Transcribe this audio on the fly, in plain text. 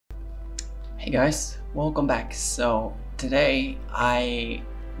Hey guys, welcome back. So today I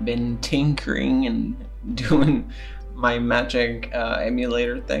been tinkering and doing my magic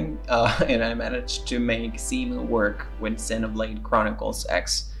emulator thing, and I managed to make CEMU work with Xenoblade Chronicles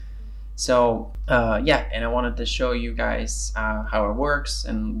X. So yeah, and I wanted to show you guys how it works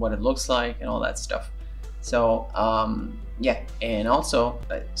and what it looks like and all that stuff. So yeah, and also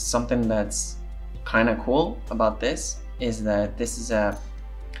something that's kind of cool about this is that this is a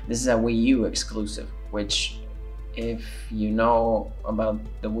Wii U exclusive, which if you know about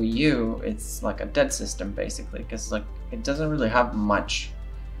the Wii U, it's like a dead system basically, because like it doesn't really have much,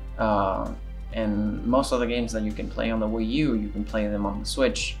 and most of the games that you can play on the Wii U, you can play them on the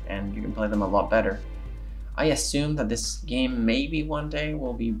Switch, and you can play them a lot better. I assume that this game maybe one day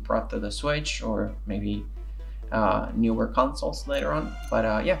will be brought to the Switch, or maybe newer consoles later on,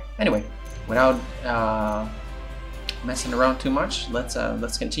 but yeah, anyway, without messing around too much,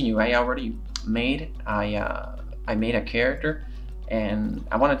 let's continue. I already made I made a character, and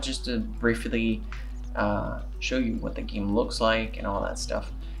I wanted just to briefly show you what the game looks like and all that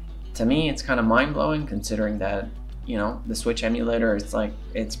stuff. To me, it's kind of mind-blowing considering that, you know, the Switch emulator is like,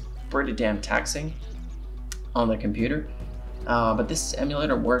 it's pretty damn taxing on the computer, but this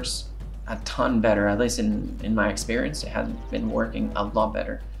emulator works a ton better. At least in my experience, it has been working a lot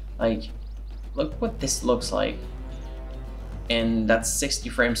better. Like, look what this looks like, and that's 60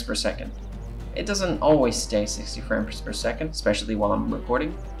 frames per second. It doesn't always stay 60 frames per second, especially while I'm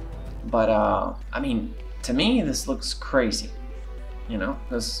recording, but I mean, to me this looks crazy, you know,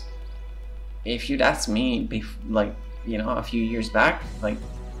 because if you'd asked me like, you know, a few years back, like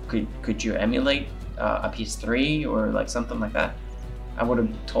could you emulate a PS3 or like something like that, I would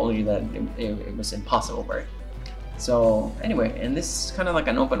have told you that it was impossible, right? So anyway, and this is kind of like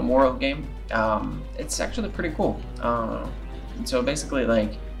an open world game. It's actually pretty cool. So basically,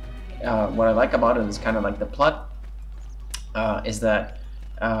 like, what I like about it is kind of like the plot is that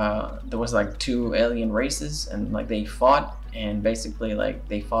there was like two alien races, and like they fought, and basically like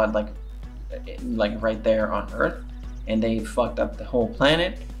they fought like right there on Earth, and they fucked up the whole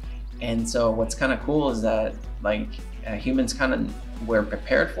planet. And so what's kind of cool is that like humans kind of were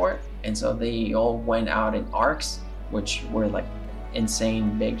prepared for it, and so they all went out in arcs, which were like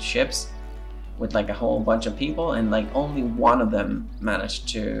insane big ships with like a whole bunch of people, and like only one of them managed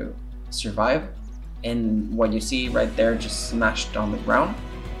to survive. And what you see right there just smashed on the ground,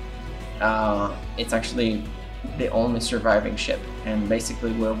 it's actually the only surviving ship, and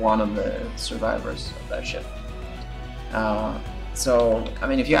basically we're one of the survivors of that ship. So I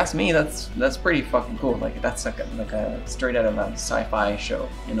mean, if you ask me, that's pretty fucking cool. Like that's like a straight out of a sci-fi show,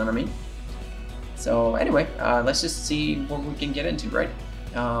 you know what I mean? So anyway, let's just see what we can get into, right?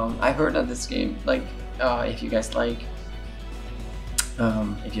 I heard of this game, like if you guys like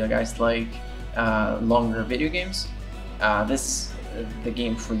longer video games, this is the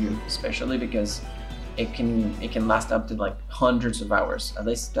game for you, especially because it can last up to like hundreds of hours. At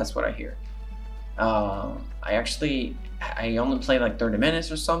least that's what I hear. I only play like 30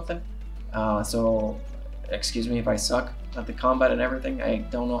 minutes or something, so excuse me if I suck at the combat and everything. I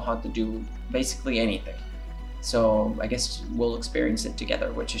don't know how to do basically anything, so I guess we'll experience it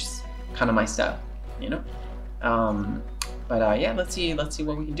together, which is kind of my style, you know. But yeah, let's see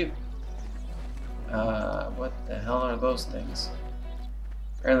what we can do. What the hell are those things?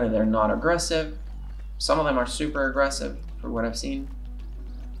 Apparently they're not aggressive. Some of them are super aggressive for what I've seen.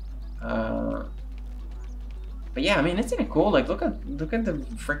 But yeah, I mean, isn't it cool? Like, look at the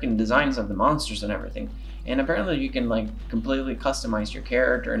freaking designs of the monsters and everything. And apparently you can like completely customize your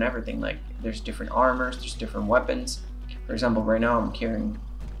character and everything. Like, there's different armors, there's different weapons. For example, right now I'm carrying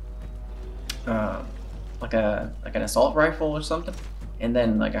like an assault rifle or something, and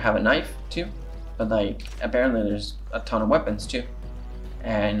then like I have a knife too. But like apparently there's a ton of weapons too.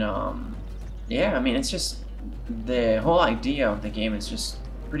 And yeah, I mean, it's just the whole idea of the game is just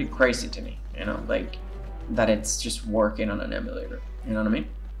pretty crazy to me, you know, like that it's just working on an emulator, you know what I mean?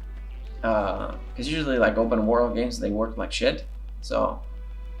 Because usually like open world games, they work like shit. So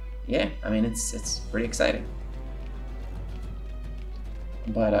yeah, I mean, it's pretty exciting.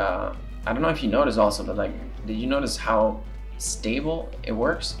 But I don't know if you noticed also, but like, did you notice how stable it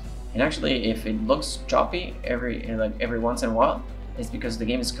works? And actually, if it looks choppy every once in a while, it's because the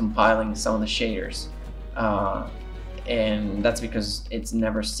game is compiling some of the shaders, and that's because it's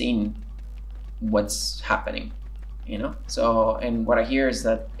never seen what's happening, you know. So, and what I hear is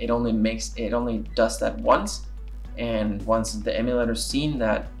that it only does that once, and once the emulator's seen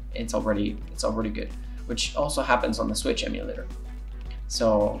that, it's already good, which also happens on the Switch emulator.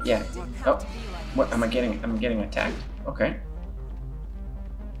 So yeah. Oh, what am I getting? I'm getting attacked. Okay.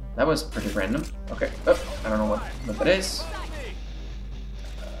 That was pretty random. Okay. Oh, I don't know what that is.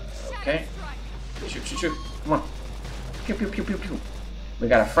 Okay. Shoot, shoot, shoot. Come on. Pew, pew, pew, pew, pew. We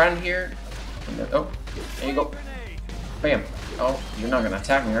got a friend here. Oh, there you go. Bam. Oh, you're not gonna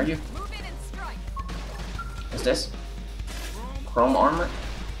attack me, are you? What's this? Chrome armor?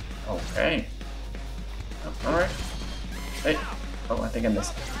 Okay. Oh, alright. Hey. Oh, I think I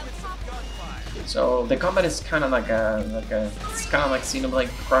missed. So the combat is kind of it's kind of like Xenoblade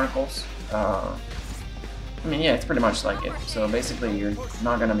Chronicles. I mean, yeah, it's pretty much like it. So basically, you're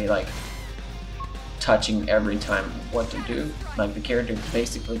not gonna be like touching every time what to do. Like the character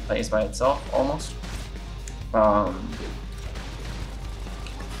basically plays by itself almost.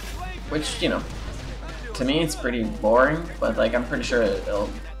 Which, you know, to me it's pretty boring, but like I'm pretty sure it'll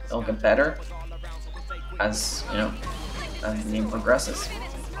get better as, you know, as the game progresses.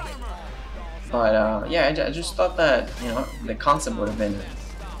 But yeah, I just thought that, you know, the concept would have been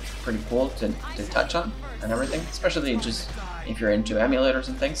pretty cool to touch on and everything, especially just if you're into emulators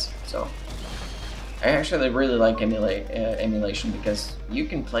and things. So I actually really like emulation, because you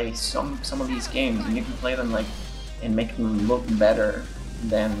can play some of these games and you can play them like and make them look better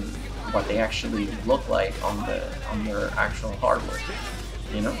than what they actually look like on their actual hardware,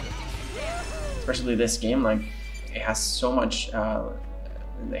 you know. Especially this game, like it has so much.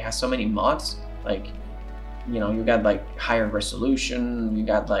 It has so many mods, like, you know, you got like higher resolution, you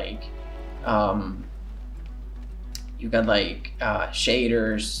got like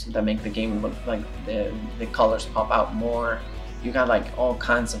shaders that make the game look like the colors pop out more. You got like all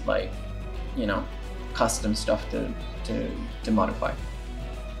kinds of like, you know, custom stuff to modify.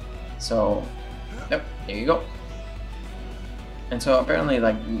 So, yep, there you go. And so apparently,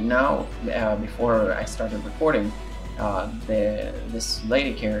 like now, before I started recording, this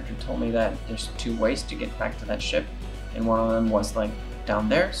lady character told me that there's 2 ways to get back to that ship, and one of them was like down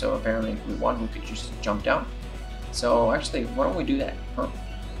there. So apparently, if we want, we could just jump down. So actually, why don't we do that? Huh?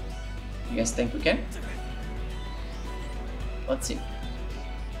 You guys think we can? Let's see.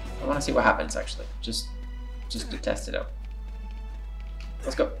 I want to see what happens actually, just to test it out.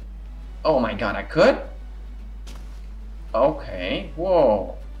 Let's go. Oh my god, I could? Okay,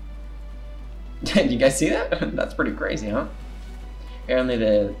 whoa. Did you guys see that? That's pretty crazy, huh? Apparently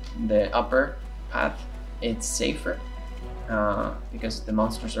the upper path, it's safer. Because the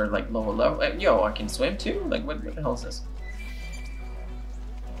monsters are like lower level. Like, yo, I can swim too? Like what the hell is this?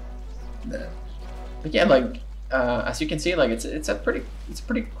 But yeah, like as you can see, like it's a pretty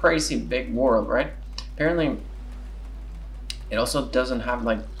crazy big world, right? Apparently it also doesn't have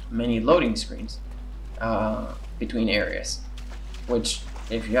like many loading screens between areas, which,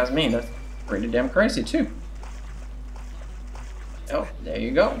 if you ask me, that's pretty damn crazy too. Oh, there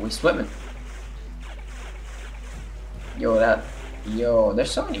you go, we're swimming. Yo, there's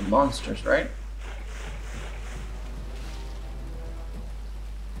so many monsters, right?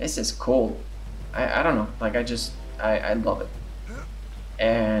 This is cool. I don't know, like I love it.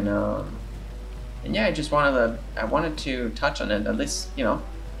 And yeah, I wanted to touch on it, at least, you know,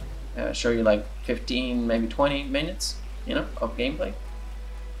 show you like 15, maybe 20 minutes, you know, of gameplay.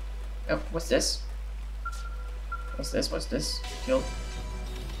 Oh, what's this? What's this? Kill.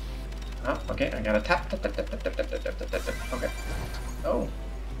 Oh, okay, I gotta tap. Okay. Oh,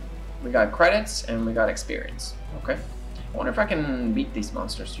 we got credits and we got experience. Okay. I wonder if I can beat these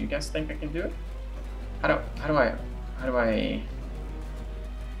monsters. Do you guys think I can do it? How do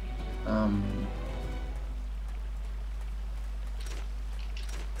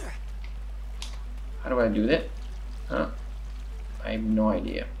I do that? Huh? I have no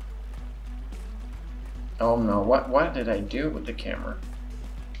idea. Oh no, what did I do with the camera?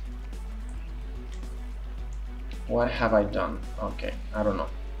 What have I done? Okay, I don't know.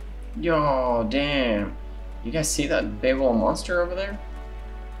 Yo, damn. You guys see that big old monster over there?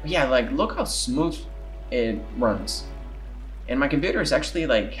 Yeah, like look how smooth it runs. And my computer is actually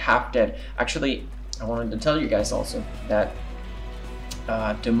like half dead. Actually, I wanted to tell you guys also that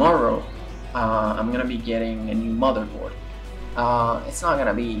tomorrow I'm gonna be getting a new motherboard. It's not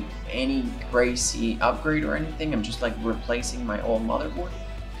gonna be any crazy upgrade or anything. I'm just like replacing my old motherboard,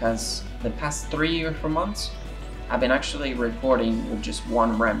 because the past 3 or 4 months I've been actually recording with just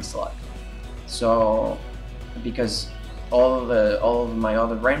 1 RAM slot. So because all of my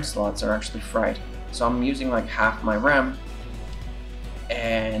other RAM slots are actually fried, so I'm using like half my RAM.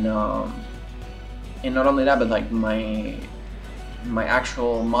 And not only that, but like my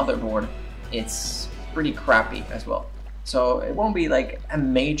actual motherboard, it's pretty crappy as well. So it won't be like a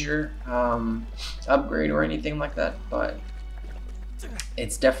major upgrade or anything like that, but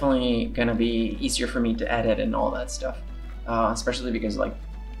it's definitely gonna be easier for me to edit and all that stuff, especially because like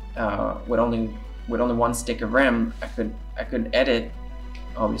with only one stick of RAM, I could edit,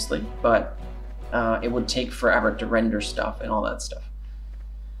 obviously, but it would take forever to render stuff and all that stuff.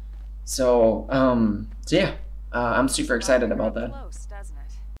 So yeah, I'm super excited about that. Close, doesn't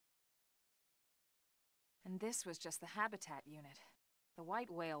it? And this was just the habitat unit. The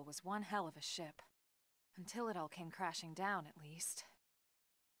white whale was one hell of a ship. Until it all came crashing down, at least.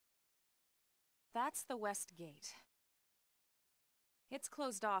 That's the west gate. It's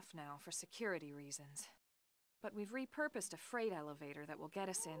closed off now for security reasons. But we've repurposed a freight elevator that will get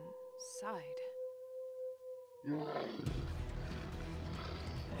us inside.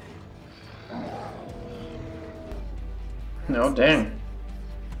 No, dang.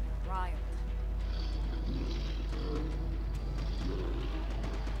 Wild.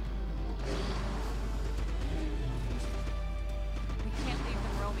 We can't leave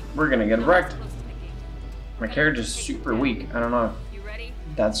them roaming. We're gonna get wrecked. Close to the gate. My character's super weak. I don't know You ready?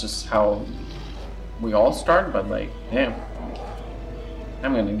 if that's just how we all start, but like, damn.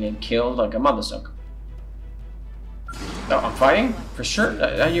 I'm gonna get killed like a mother sucker. No, I'm fighting? For sure?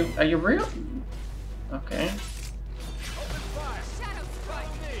 Are you real? Okay.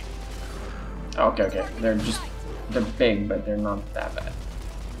 Okay, okay. They're big, but they're not that bad.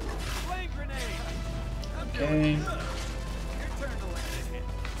 Okay.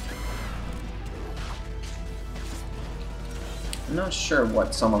 I'm not sure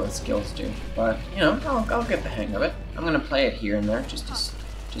what some of the skills do, but you know, I'll get the hang of it. I'm gonna play it here and there just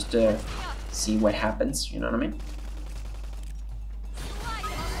to see what happens. You know what I mean?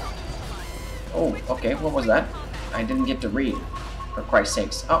 Oh, okay. What was that? I didn't get to read. For Christ's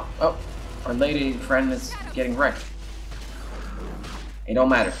sakes! Oh, our lady friend is getting wrecked. It don't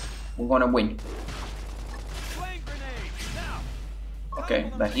matter. We're gonna win.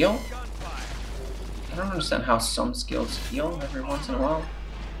 Okay, that heal. I don't understand how some skills heal every once in a while.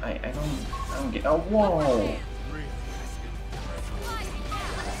 I don't get. Oh, whoa!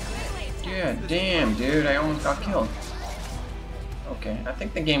 Yeah, damn, dude, I almost got killed. Okay, I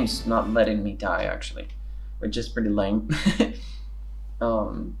think the game's not letting me die actually, which is pretty lame.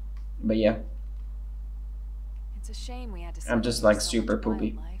 But yeah. It's a shame we had to. I'm just like super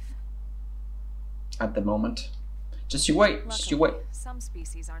poopy at the moment. Just you wait. Luckily, just you wait. Some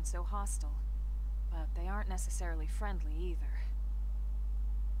species aren't so hostile, but they aren't necessarily friendly either.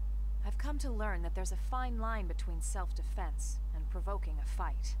 I've come to learn that there's a fine line between self-defense and provoking a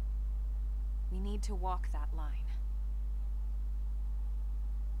fight. We need to walk that line.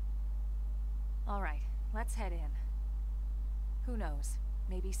 All right, let's head in. Who knows?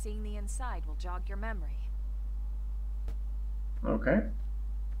 Maybe seeing the inside will jog your memory. Okay.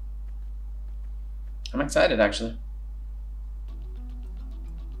 I'm excited actually.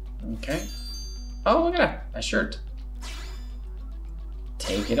 Okay. Oh, look at that. A shirt.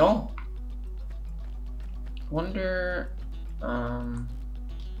 Take it all. Wonder. Oh,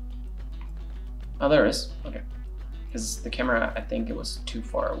 there is. Okay. Because the camera, I think it was too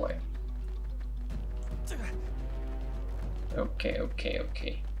far away. Okay, okay,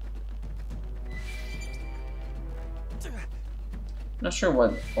 okay. Not sure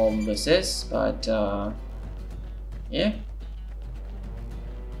what all this is, but yeah.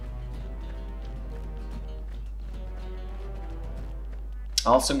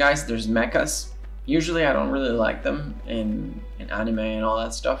 Also, guys, there's mechas. Usually, I don't really like them in anime and all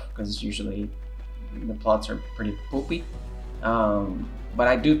that stuff because usually the plots are pretty poopy. But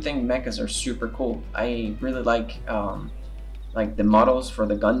I do think mechas are super cool. I really like the models for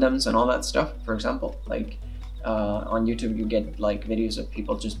the Gundams and all that stuff. For example, like on YouTube, you get like videos of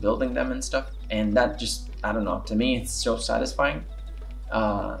people just building them and stuff, and that just, I don't know. To me, it's so satisfying.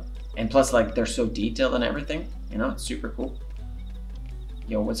 And plus, like, they're so detailed and everything. You know, it's super cool.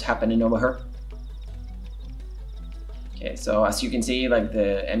 Yo, what's happening over here? Okay, so as you can see, like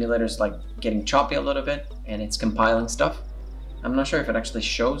the emulator's like getting choppy a little bit, and it's compiling stuff. I'm not sure if it actually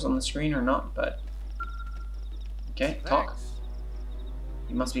shows on the screen or not, but okay, talk.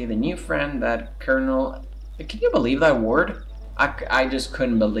 You must be the new friend that Colonel. Can you believe that word? I just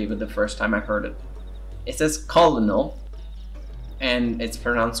couldn't believe it the first time I heard it. It says colonel, and it's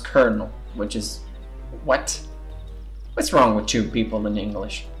pronounced colonel, which is what? What's wrong with two people in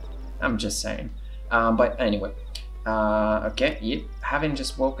English? I'm just saying. But anyway, okay, you having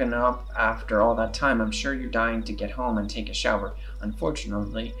just woken up after all that time, I'm sure you're dying to get home and take a shower.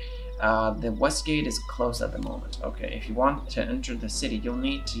 Unfortunately, the west gate is closed at the moment. Okay, if you want to enter the city, you'll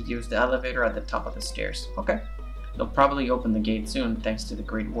need to use the elevator at the top of the stairs. Okay, they'll probably open the gate soon, thanks to the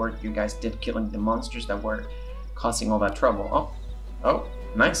great work you guys did killing the monsters that were causing all that trouble. Oh,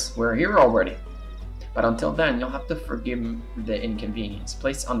 nice, we're here already. But until then, you'll have to forgive the inconvenience.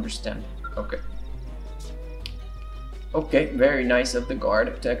 Please understand. Okay. Okay, very nice of the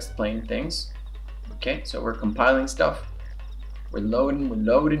guard to explain things. Okay, so we're compiling stuff. We're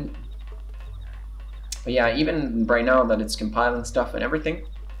loading. But yeah, even right now that it's compiling stuff and everything,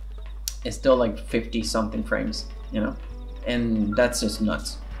 it's still like 50 something frames, you know? And that's just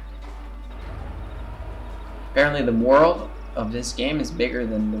nuts. Apparently the world of this game is bigger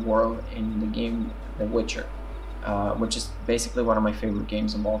than the world in the game The Witcher, which is basically one of my favorite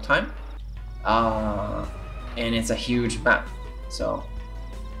games of all time. And it's a huge map, so,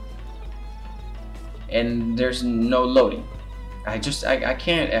 and there's no loading. I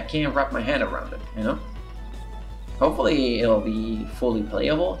can't wrap my hand around it, you know. Hopefully it'll be fully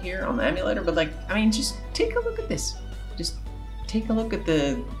playable here on the emulator, but like, I mean, just take a look at this. Just take a look at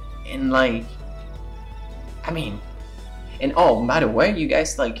and like, I mean, and oh, by the way, you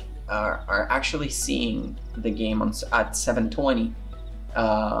guys like are actually seeing the game at 720,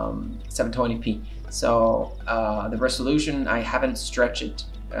 720p. So the resolution, I haven't stretched it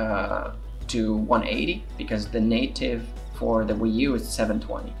to 180 because the native for the Wii U is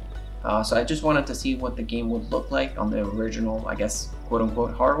 720. So I just wanted to see what the game would look like on the original, I guess,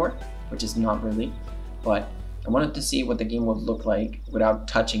 quote-unquote hardware, which is not really, but I wanted to see what the game would look like without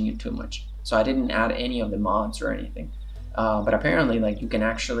touching it too much. So I didn't add any of the mods or anything. But apparently, like, you can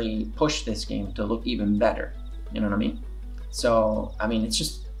actually push this game to look even better. You know what I mean? So I mean, it's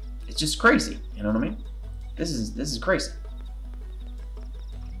just crazy. You know what I mean? This is crazy.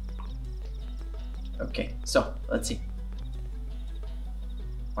 Okay, so let's see.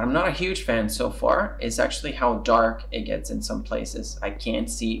 What I'm not a huge fan so far is actually how dark it gets in some places. I can't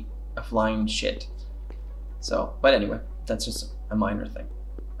see a flying shit. So, but anyway, that's just a minor thing.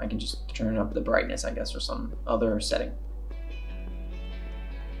 I can just turn up the brightness, I guess, or some other setting.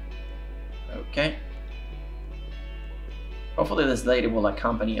 Okay. Hopefully this lady will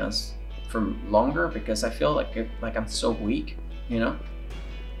accompany us for longer, because I feel like I'm so weak, you know?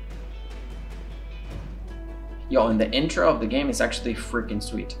 Yo, and the intro of the game is actually freaking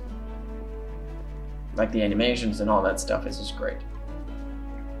sweet. Like the animations and all that stuff is just great.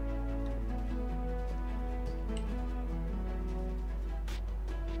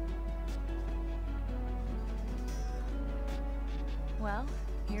 Well,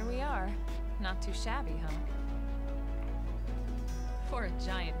 here we are. Not too shabby, huh? For a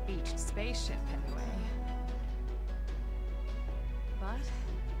giant beached spaceship, anyway. But,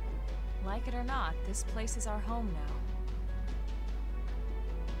 like it or not, this place is our home now.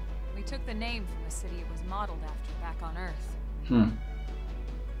 We took the name from the city it was modeled after back on Earth.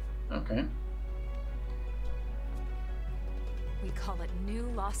 Okay. We call it New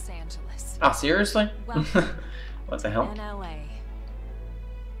Los Angeles. Ah, seriously? Well, what the hell? NLA.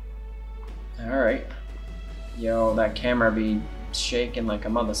 Alright. Yo, that camera be shaking like a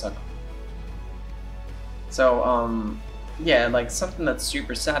mother sucker. So, yeah, like something that's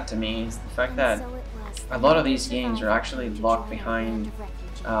super sad to me is the fact that a lot of these games are actually locked behind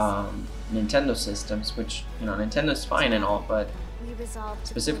Nintendo systems, which, you know, Nintendo's fine and all, but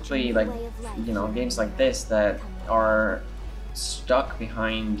specifically, like, you know, games like this that are stuck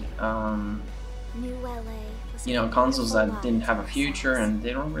behind, you know, consoles that didn't have a future, and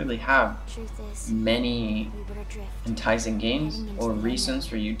they don't really have many enticing games or reasons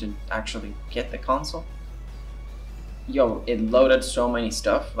for you to actually get the console. Yo, it loaded so many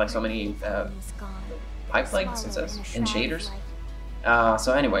stuff, like so many pipelines, it says, and shaders.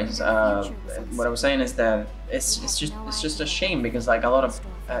 So anyways, what I was saying is that it's just a shame, because like a lot of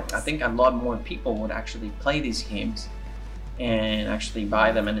I think a lot more people would actually play these games and actually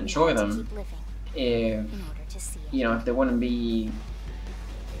buy them and enjoy them if, you know, if they wouldn't be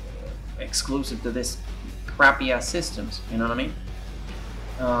exclusive to this crappy ass systems, you know what I mean?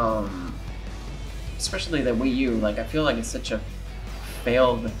 Especially the Wii U, like I feel like it's such a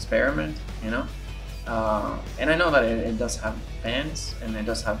failed experiment, you know? And I know that it does have fans, and it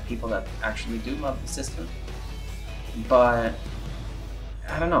does have people that actually do love the system, but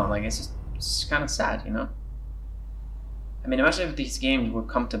I don't know, like it's kind of sad, you know? I mean, imagine if these games would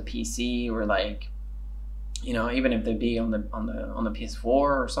come to PC, or like, you know, even if they be on the PS4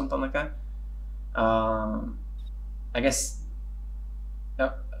 or something like that. I guess.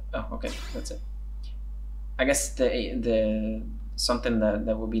 Oh, okay, that's it. I guess the something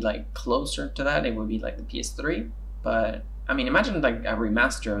that would be like closer to that, it would be like the PS3. But I mean, imagine like a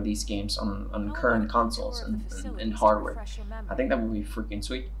remaster of these games on current consoles and hardware. I think that would be freaking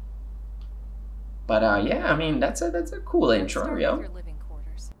sweet. But yeah, I mean, that's a cool intro, yo.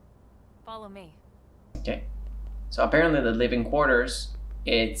 Follow me. Okay, so apparently the living quarters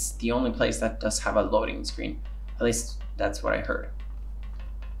it's the only place that does have a loading screen. At least that's what I heard.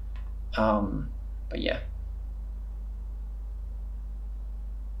 But yeah.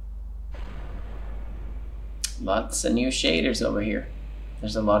 Lots of new shaders over here.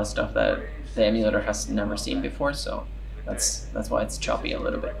 There's a lot of stuff that the emulator has never seen before, so that's why it's choppy a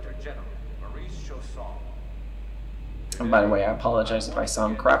little bit. And by the way, I apologize if I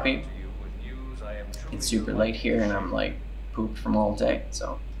sound crappy. It's super late here and I'm like pooped from all day,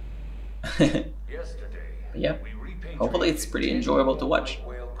 so. But yeah, hopefully it's pretty enjoyable to watch.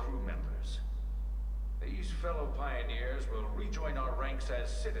 These fellow pioneers will rejoin our ranks as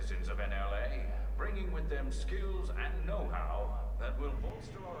citizens of NLA, bringing with them skills and know-how that will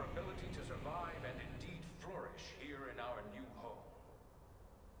bolster our ability to survive and indeed flourish here in our new home.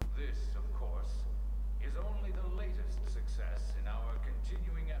 This, of course, is only the latest success in our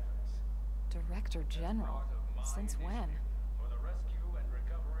continuing efforts. Director General? Since when? For the rescue and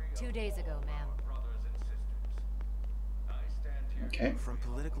recovery of 2 days ago, ma'am. our brothers and sisters. I stand here Okay. From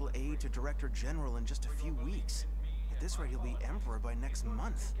political aide to director general in just a few weeks. At this rate, he'll be emperor by next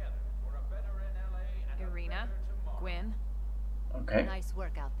month. for a better NLA and a Irina? Gwyn? Okay. Nice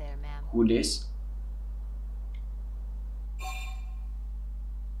work out there, ma'am. Who this?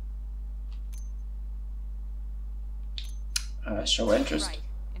 Show interest. Right.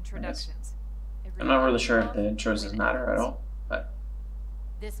 Introductions. I'm not really sure if the intros matter at all, but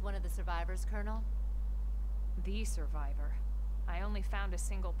This one of the survivors, Colonel? The survivor. I only found a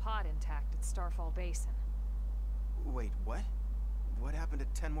single pod intact at Starfall Basin. Wait, what? What happened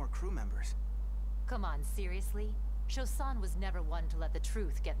to 10 more crew members? Come on, seriously? Shosan was never one to let the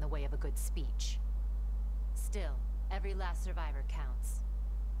truth get in the way of a good speech. Still, every last survivor counts.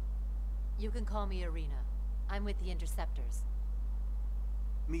 You can call me Irina. I'm with the Interceptors.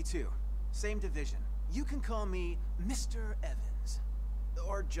 Me too. Same division. You can call me Mr. Evans.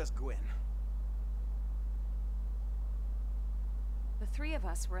 Or just Gwyn. The three of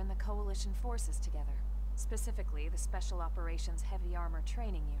us were in the Coalition forces together. Specifically, the Special Operations Heavy Armor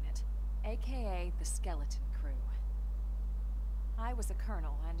Training Unit, aka the Skeleton Crew. I was a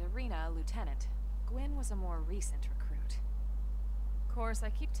colonel and Irina a lieutenant. Gwyn was a more recent recruit. Of course, I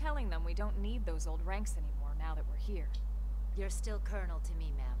keep telling them we don't need those old ranks anymore now that we're here. You're still Colonel to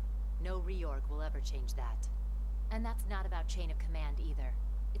me, ma'am. No reorg will ever change that. And that's not about chain of command either.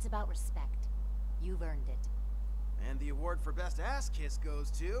 It's about respect. You've earned it. And the award for best ass kiss goes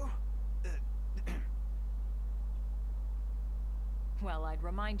to... Well, I'd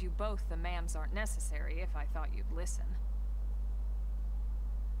remind you both the ma'ams aren't necessary if I thought you'd listen.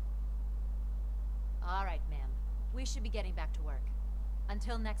 All right, ma'am. We should be getting back to work.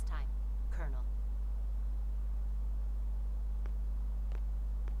 Until next time, Colonel.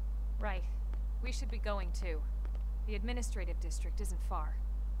 Right. We should be going too. The administrative district isn't far.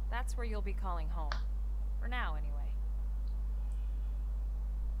 That's where you'll be calling home. For now, anyway.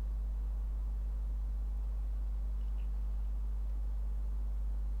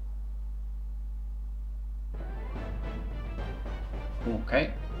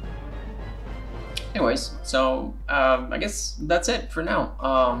 okay. Anyways, so I guess that's it for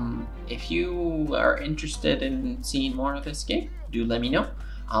now. If you are interested in seeing more of this game, do let me know.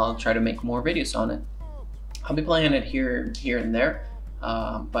 I'll try to make more videos on it. I'll be playing it here and there.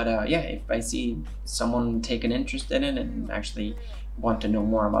 Yeah, if I see someone take an interest in it and actually want to know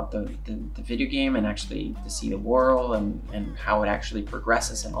more about the video game and actually to see the world and how it actually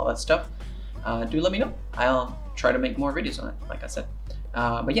progresses and all that stuff, do let me know. I'll try to make more videos on it, like I said.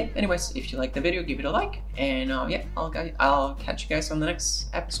 But yeah, anyways, if you like the video, give it a like, and yeah, I'll catch you guys on the next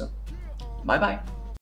episode. Bye bye.